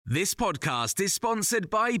This podcast is sponsored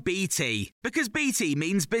by BT, because BT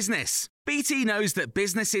means business. BT knows that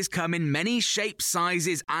businesses come in many shapes,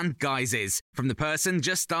 sizes and guises, from the person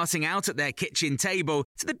just starting out at their kitchen table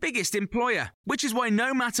to the biggest employer, which is why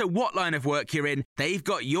no matter what line of work you're in, they've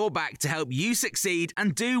got your back to help you succeed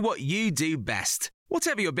and do what you do best.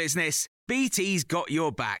 Whatever your business, BT's got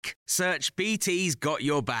your back. Search BT's got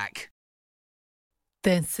your back.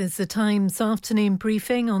 This is the Times afternoon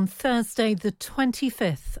briefing on Thursday, the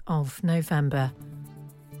 25th of November.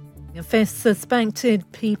 A fifth suspected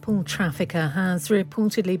people trafficker has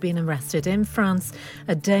reportedly been arrested in France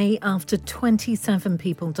a day after 27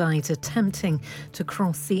 people died attempting to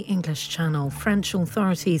cross the English Channel. French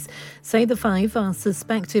authorities say the five are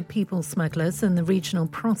suspected people smugglers, and the regional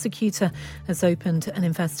prosecutor has opened an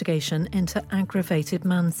investigation into aggravated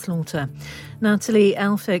manslaughter. Natalie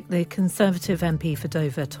Elphicke, the Conservative MP for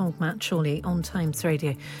Dover, told Matt Chorley on Times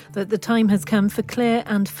Radio that the time has come for clear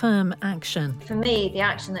and firm action. For me, the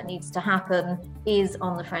action that needs to happen is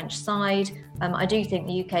on the French side. I do think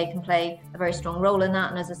the UK can play a very strong role in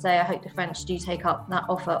that, and as I say, I hope the French do take up that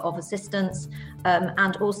offer of assistance,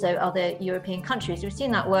 and also other European countries. We've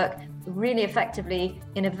seen that work really effectively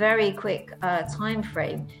in a very quick time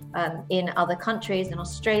frame in other countries, in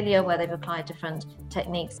Australia, where they've applied different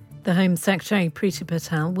techniques. The Home Secretary, Priti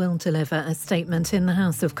Patel, will deliver a statement in the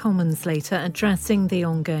House of Commons later addressing the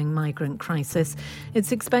ongoing migrant crisis.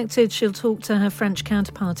 It's expected she'll talk to her French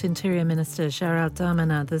counterpart, Interior Minister Gérald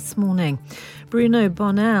Darmanin, this morning. Bruno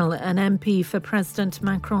Bonnell, an MP for President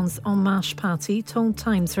Macron's En Marche party, told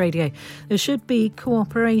Times Radio there should be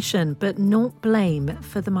cooperation but not blame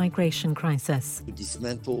for the migration crisis. To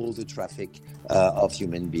dismantle the traffic of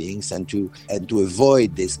human beings and to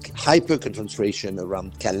avoid this hyper-concentration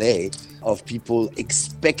around Calais of people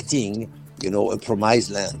expecting, a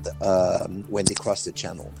promised land when they cross the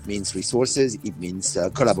channel. It means resources, it means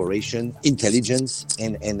collaboration, intelligence,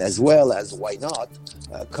 and as well as, why not,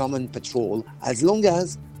 common patrol, as long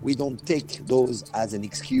as we don't take those as an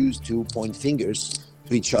excuse to point fingers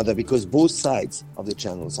to each other, because both sides of the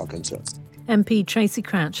channels are concerned. MP Tracy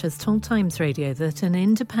Crouch has told Times Radio that an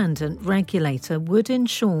independent regulator would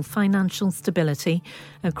ensure financial stability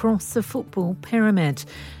across the football pyramid.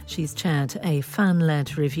 She's chaired a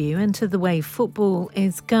fan-led review into the way football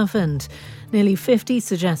is governed. Nearly 50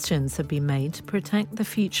 suggestions have been made to protect the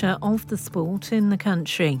future of the sport in the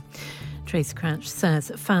country. Tracy Crouch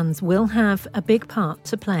says fans will have a big part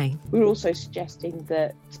to play. We're also suggesting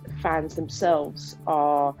that fans themselves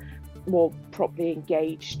are more properly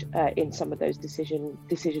engaged in some of those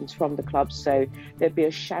decisions from the clubs. So there'd be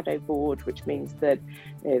a shadow board, which means that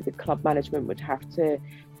the club management would have to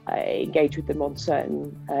engage with them on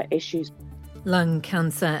certain issues. Lung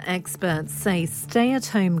cancer experts say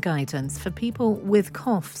stay-at-home guidance for people with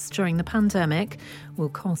coughs during the pandemic will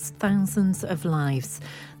cost thousands of lives.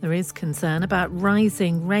 There is concern about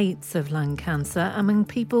rising rates of lung cancer among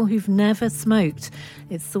people who've never smoked.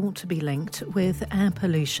 It's thought to be linked with air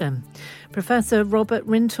pollution. Professor Robert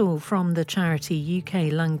Rintoul from the charity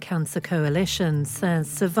UK Lung Cancer Coalition says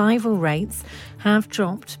survival rates have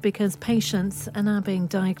dropped because patients are now being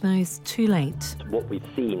diagnosed too late. What we've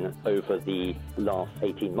seen over the last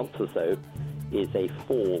 18 months or so is a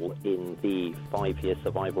fall in the 5-year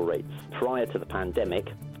survival rates. Prior to the pandemic,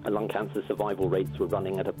 lung cancer survival rates were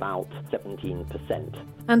running at about 17%.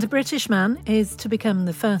 And a British man is to become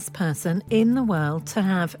the first person in the world to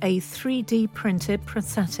have a 3D printed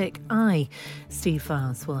prosthetic eye. Steve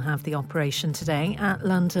Vars will have the operation today at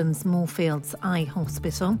London's Moorfields Eye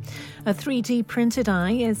Hospital. A 3D printed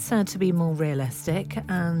eye is said to be more realistic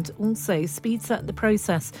and also speeds up the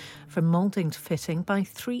process from moulding to fitting by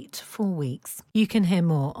 3 to 4 weeks. You can hear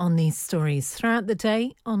more on these stories throughout the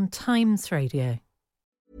day on Times Radio.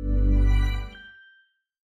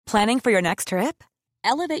 Planning for your next trip?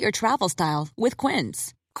 Elevate your travel style with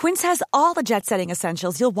Quince. Quince has all the jet-setting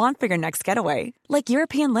essentials you'll want for your next getaway, like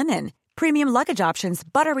European linen, premium luggage options,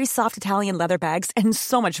 buttery soft Italian leather bags, and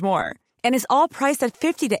so much more. And is all priced at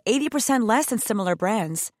 50 to 80% less than similar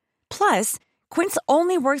brands. Plus, Quince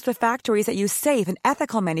only works with factories that use safe and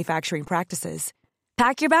ethical manufacturing practices.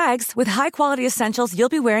 Pack your bags with high-quality essentials you'll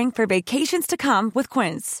be wearing for vacations to come with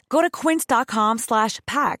Quince. Go to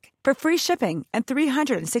quince.com/pack for free shipping and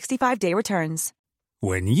 365-day returns.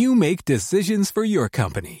 When you make decisions for your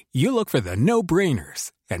company, you look for the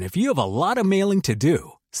no-brainers. And if you have a lot of mailing to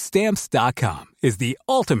do, Stamps.com is the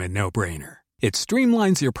ultimate no-brainer. It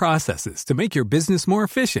streamlines your processes to make your business more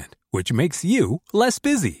efficient, which makes you less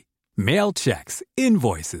busy. Mail checks,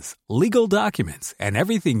 invoices, legal documents, and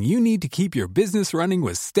everything you need to keep your business running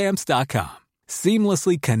with Stamps.com.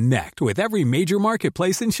 Seamlessly connect with every major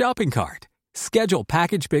marketplace and shopping cart. Schedule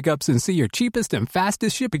package pickups and see your cheapest and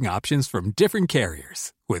fastest shipping options from different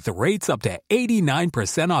carriers, with rates up to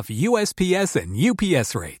 89% off USPS and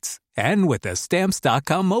UPS rates. And with the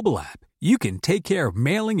Stamps.com mobile app, you can take care of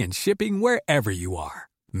mailing and shipping wherever you are.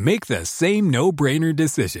 Make the same no-brainer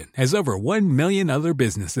decision as over 1 million other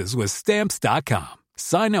businesses with Stamps.com.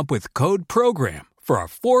 Sign up with code PROGRAM for a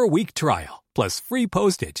 4-week trial, plus free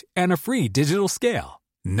postage and a free digital scale.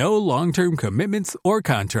 No long-term commitments or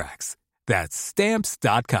contracts. That's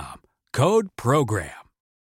Stamps.com. Code PROGRAM.